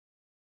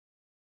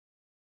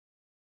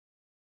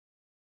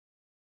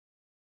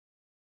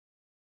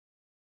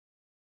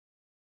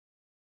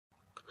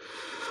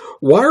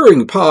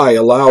Wiring Pi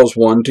allows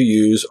one to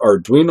use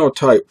Arduino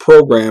type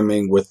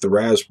programming with the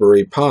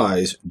Raspberry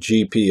Pi's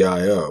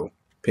GPIO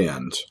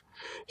pins.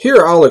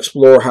 Here I'll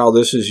explore how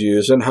this is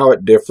used and how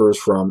it differs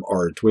from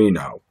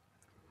Arduino.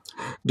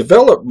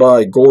 Developed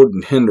by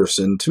Gordon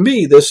Henderson, to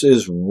me this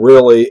is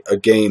really a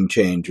game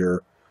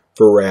changer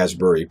for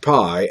Raspberry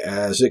Pi,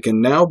 as it can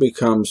now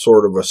become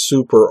sort of a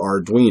super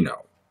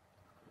Arduino.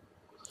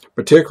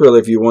 Particularly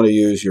if you want to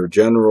use your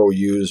general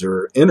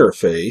user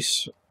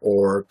interface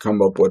or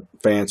come up with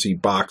fancy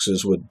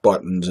boxes with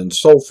buttons and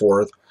so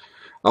forth.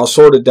 I'll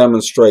sort of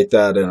demonstrate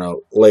that in a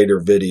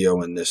later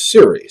video in this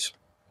series.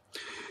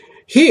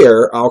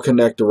 Here I'll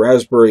connect the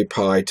Raspberry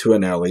Pi to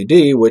an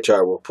LED, which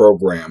I will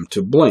program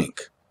to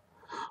blink.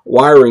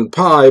 Wiring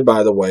Pi,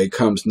 by the way,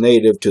 comes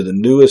native to the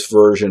newest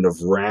version of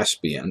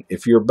Raspbian.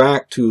 If you're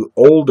back to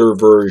older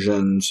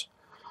versions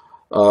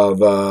of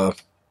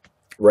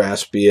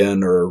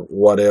Raspbian or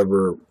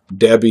whatever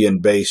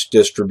Debian-based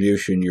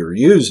distribution you're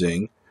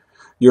using,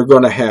 you're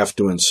going to have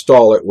to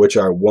install it, which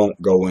I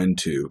won't go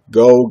into.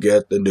 Go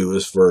get the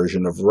newest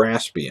version of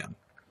Raspbian.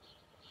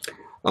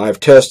 I've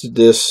tested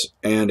this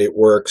and it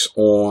works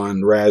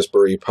on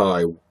Raspberry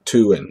Pi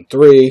 2 and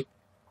 3.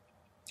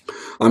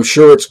 I'm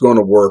sure it's going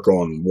to work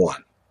on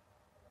 1.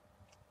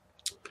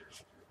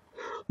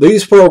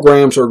 These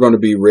programs are going to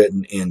be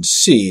written in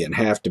C and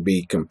have to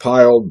be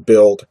compiled,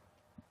 built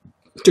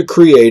to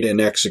create an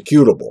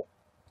executable.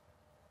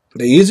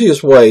 The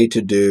easiest way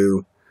to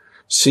do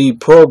C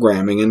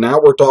programming, and now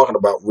we're talking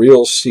about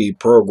real C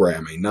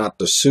programming, not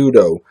the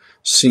pseudo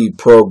C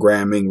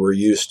programming we're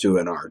used to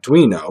in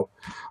Arduino,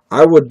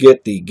 I would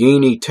get the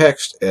Geany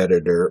text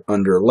editor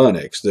under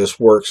Linux. This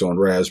works on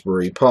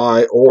Raspberry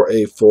Pi or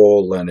a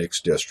full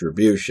Linux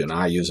distribution.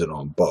 I use it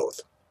on both.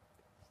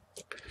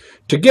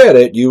 To get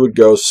it, you would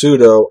go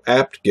sudo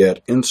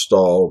apt-get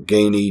install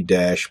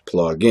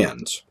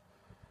Geany-plugins.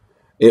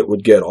 It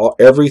would get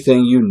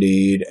everything you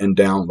need and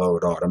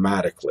download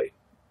automatically.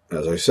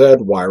 As I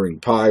said,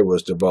 Wiring Pi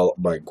was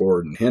developed by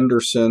Gordon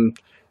Henderson.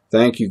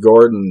 Thank you,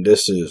 Gordon.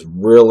 This is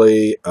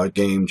really a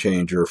game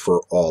changer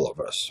for all of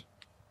us.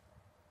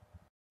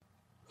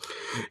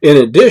 In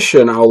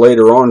addition, I'll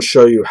later on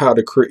show you how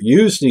to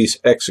use these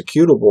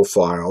executable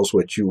files,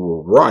 which you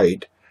will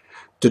write,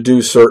 to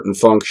do certain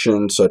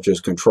functions such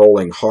as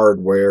controlling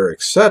hardware,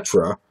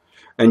 etc.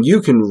 And you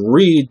can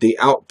read the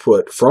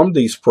output from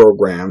these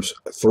programs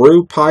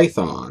through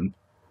Python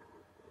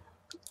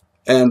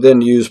and then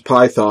use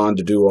Python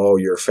to do all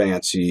your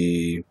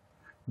fancy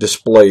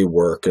display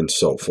work and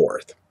so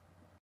forth.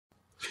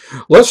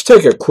 Let's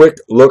take a quick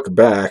look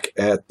back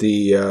at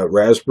the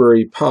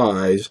Raspberry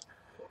Pi's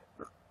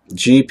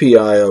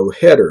GPIO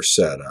header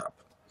setup.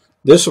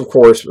 This, of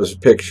course, was a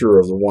picture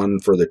of the one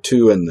for the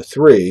 2 and the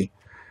 3,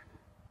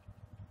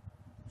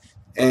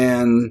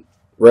 and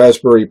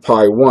Raspberry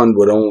Pi 1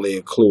 would only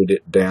include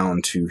it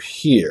down to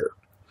here.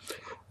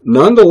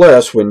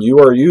 Nonetheless, when you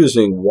are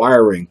using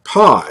Wiring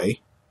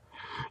Pi,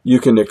 you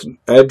can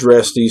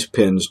address these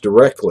pins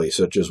directly,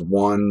 such as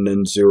 1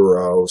 and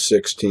 0,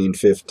 16,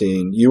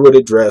 15. You would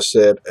address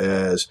it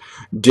as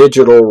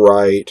digital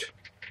write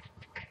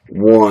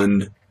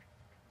 1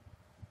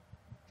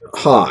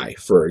 high,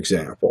 for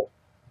example.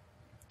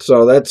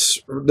 So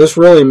this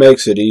really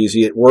makes it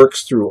easy. It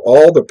works through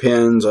all the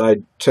pins.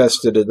 I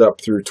tested it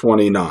up through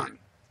 29.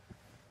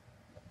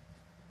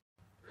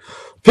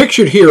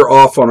 Pictured here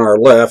off on our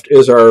left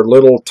is our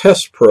little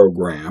test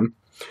program.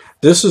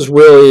 This is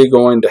really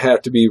going to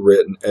have to be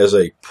written as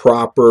a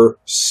proper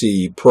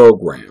C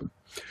program.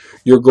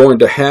 You're going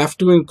to have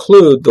to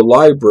include the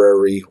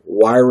library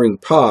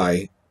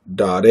wiringpi.h,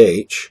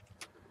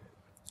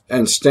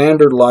 and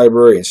standard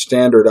library and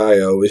standard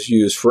I/O is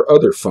used for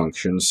other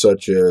functions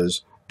such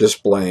as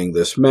displaying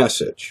this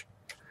message.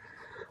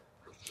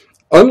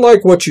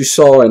 Unlike what you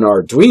saw in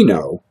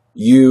Arduino,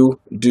 you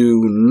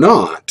do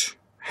not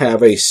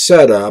have a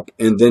setup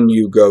and then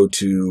you go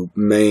to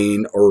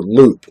main or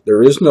loop.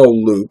 There is no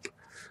loop.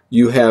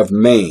 You have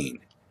main,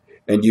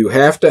 and you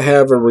have to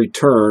have a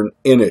return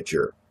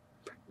integer.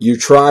 You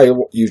try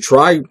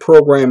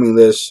programming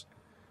this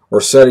or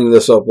setting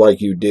this up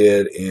like you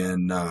did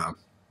in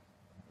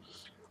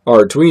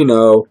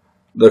Arduino,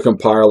 the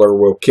compiler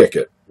will kick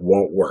it.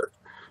 Won't work.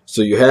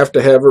 So you have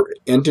to have an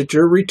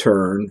integer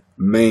return,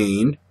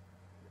 main.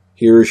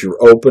 Here's your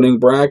opening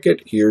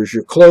bracket. Here's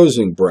your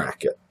closing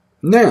bracket.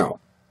 Now,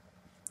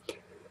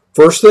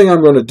 first thing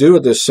I'm going to do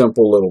with this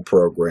simple little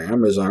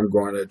program is I'm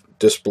going to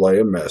display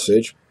a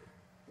message,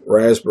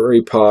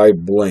 Raspberry Pi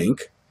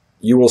blink.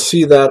 You will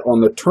see that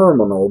on the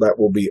terminal that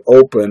will be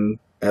open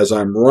as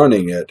I'm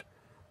running it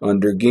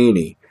under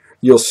Geany.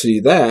 You'll see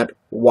that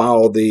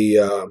while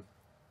the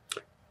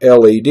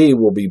LED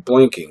will be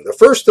blinking. The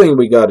first thing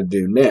we got to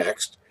do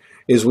next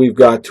is we've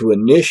got to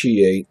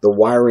initiate the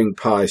Wiring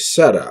Pi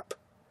setup,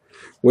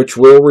 which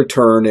will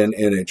return an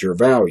integer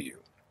value.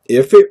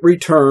 If it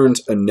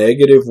returns a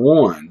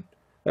 -1,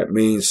 that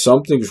means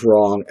something's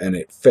wrong and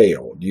it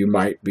failed. You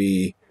might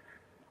be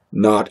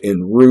not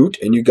in root,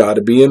 and you got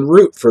to be in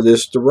root for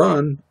this to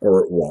run,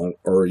 or it won't,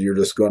 or you're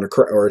just going to,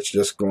 or it's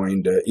just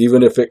going to,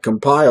 even if it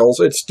compiles,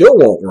 it still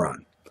won't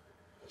run.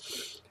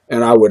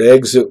 And I would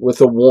exit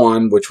with a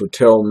 1, which would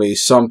tell me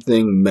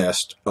something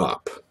messed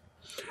up.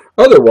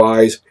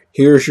 Otherwise,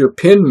 here's your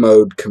pin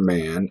mode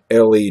command,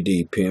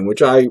 LED pin,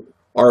 which I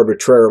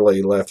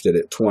arbitrarily left it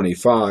at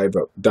 25,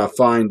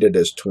 defined it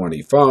as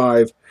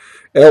 25.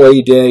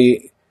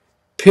 LED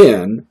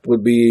pin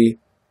would be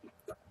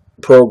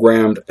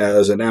programmed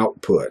as an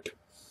output.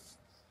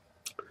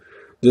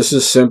 This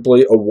is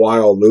simply a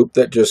while loop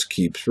that just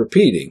keeps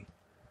repeating.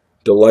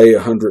 Delay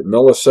 100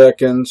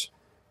 milliseconds.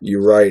 You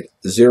write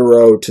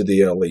 0 to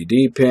the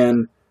LED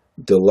pin.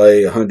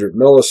 Delay 100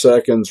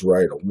 milliseconds.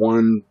 Write a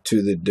 1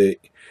 to the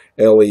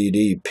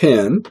LED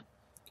pin.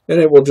 And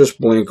it will just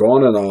blink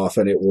on and off,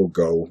 and it will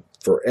go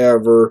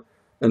forever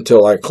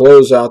until I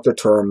close out the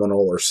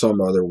terminal or some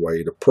other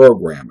way to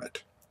program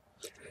it.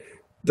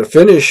 To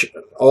finish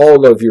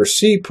all of your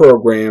C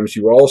programs,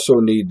 you also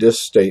need this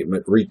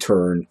statement,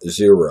 return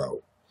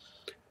 0.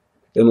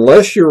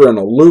 Unless you're in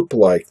a loop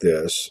like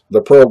this,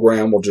 the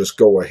program will just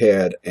go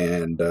ahead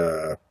and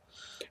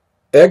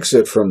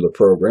exit from the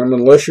program.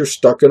 Unless you're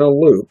stuck in a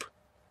loop,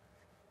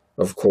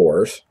 of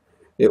course,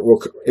 it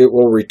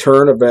will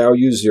return a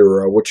value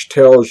 0, which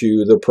tells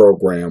you the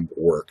program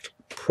worked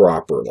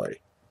properly.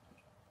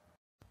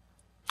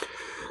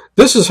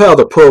 This is how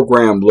the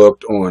program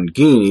looked on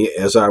Geany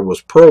as I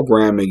was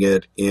programming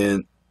it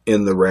in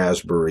the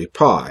Raspberry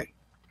Pi.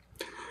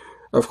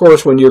 Of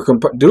course, when you're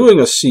doing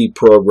a C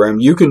program,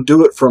 you can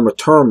do it from a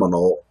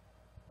terminal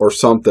or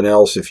something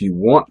else if you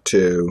want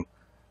to,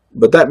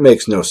 but that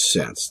makes no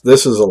sense.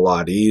 This is a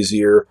lot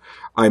easier.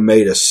 I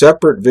made a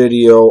separate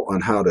video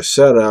on how to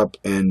set up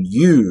and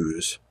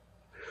use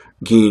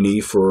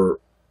Geany for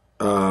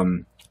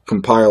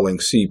compiling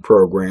C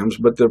programs,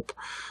 but the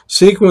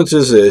sequence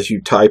is this.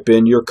 You type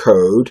in your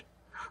code,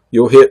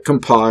 you'll hit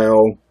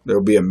compile,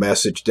 there'll be a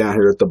message down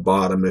here at the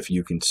bottom if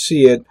you can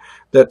see it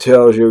that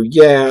tells you,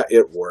 yeah,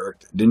 it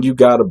worked. Then you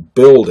got to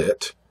build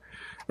it,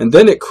 and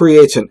then it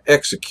creates an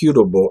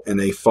executable in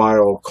a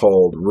file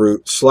called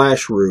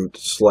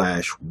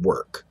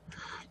root/work.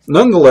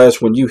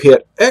 Nonetheless, when you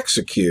hit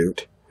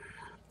execute,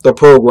 the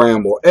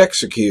program will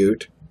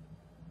execute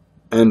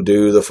and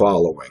do the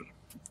following.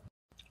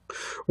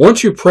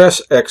 Once you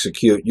press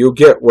execute, you'll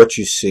get what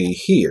you see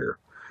here.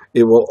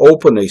 It will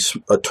open a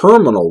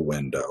terminal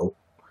window.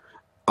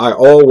 I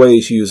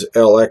always use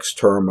LX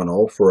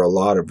terminal for a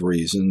lot of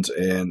reasons,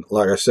 and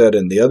like I said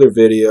in the other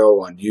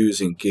video on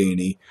using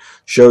Geany,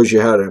 shows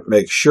you how to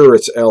make sure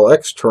it's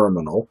LX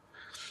terminal.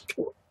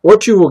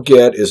 What you will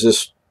get is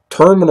this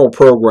terminal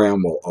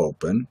program will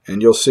open,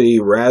 and you'll see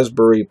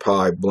Raspberry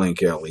Pi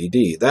blink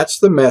LED. That's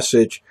the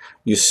message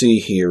you see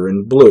here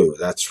in blue.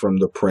 That's from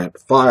the print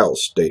file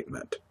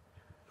statement.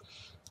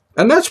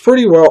 And that's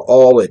pretty well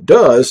all it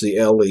does. The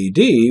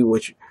LED,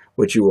 which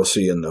you will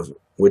see in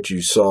which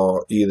you saw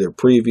either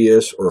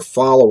previous or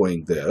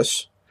following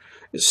this,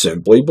 it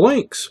simply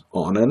blinks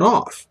on and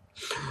off.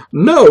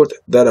 Note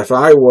that if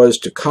I was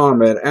to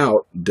comment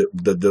out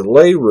the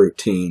delay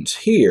routines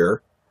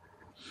here,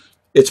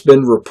 it's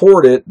been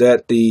reported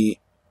that the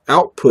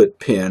output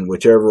pin,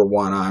 whichever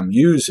one I'm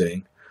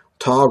using,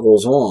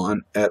 toggles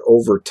on and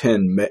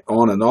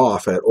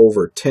off at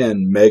over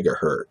 10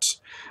 megahertz.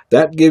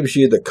 That gives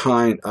you the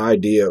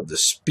idea of the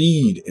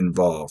speed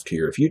involved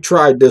here. If you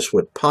tried this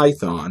with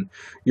Python,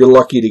 you're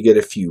lucky to get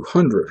a few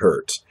hundred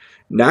hertz.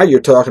 Now you're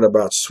talking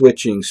about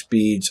switching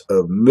speeds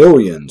of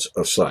millions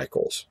of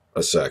cycles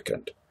a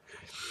second.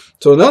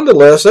 So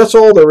nonetheless, that's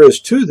all there is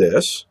to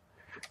this.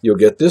 You'll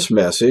get this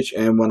message,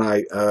 and when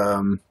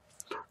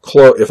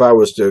if I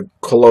was to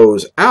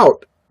close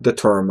out the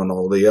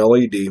terminal, the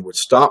LED would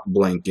stop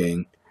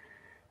blinking,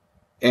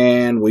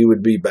 and we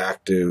would be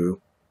back to,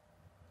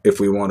 if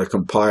we want to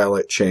compile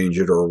it, change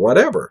it, or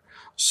whatever.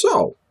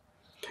 So,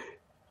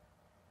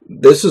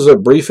 this is a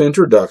brief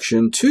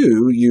introduction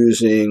to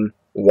using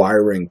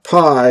wiring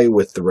Pi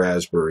with the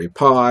Raspberry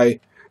Pi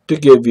to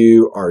give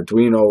you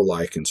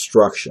Arduino-like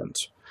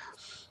instructions.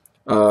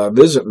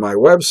 Visit my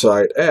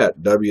website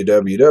at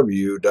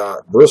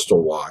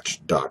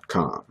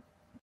www.bristolwatch.com.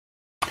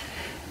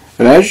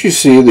 And as you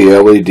see,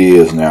 the LED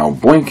is now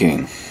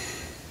blinking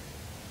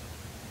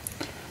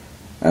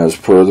as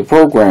per the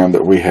program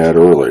that we had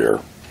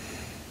earlier.